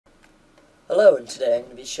Hello, and today I'm going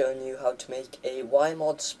to be showing you how to make a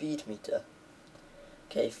YMod SpeedoMeter.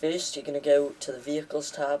 Okay, first you're going to go to the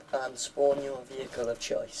Vehicles tab and spawn your vehicle of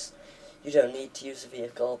choice. You don't need to use a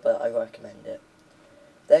vehicle, but I recommend it.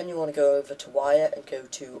 Then you want to go over to Wire and go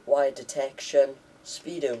to Wire Detection,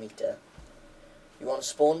 SpeedoMeter. You want to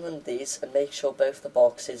spawn one of these and make sure both the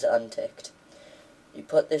boxes are unticked. You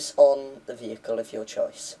put this on the vehicle of your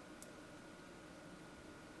choice.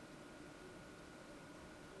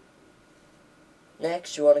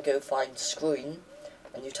 Next, you want to go find screen,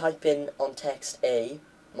 and you type in on text A,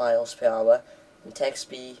 miles per hour, and text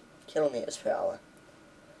B, kilometers per hour.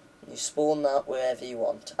 And you spawn that wherever you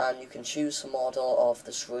want, and you can choose the model of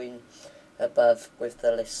the screen above with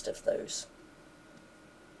the list of those.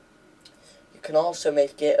 You can also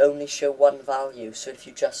make it only show one value, so if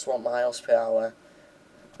you just want miles per hour,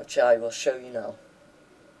 which I will show you now.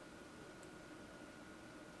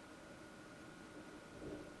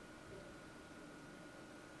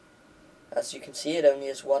 As you can see, it only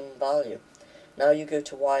has one value. Now you go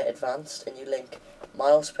to Wire Advanced and you link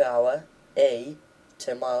miles per hour, A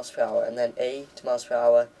to miles per hour, and then A to miles per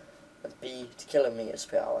hour, and B to kilometers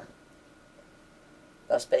per hour.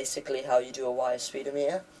 That's basically how you do a wire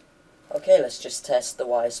speedometer. Okay, let's just test the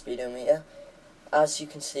wire speedometer. As you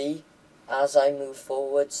can see, as I move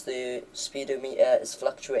forwards, the speedometer is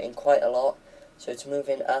fluctuating quite a lot, so it's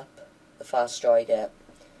moving up the faster I get.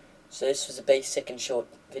 So this was a basic and short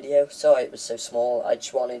video. Sorry it was so small. I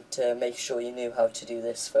just wanted to make sure you knew how to do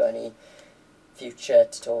this for any future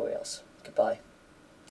tutorials. Goodbye.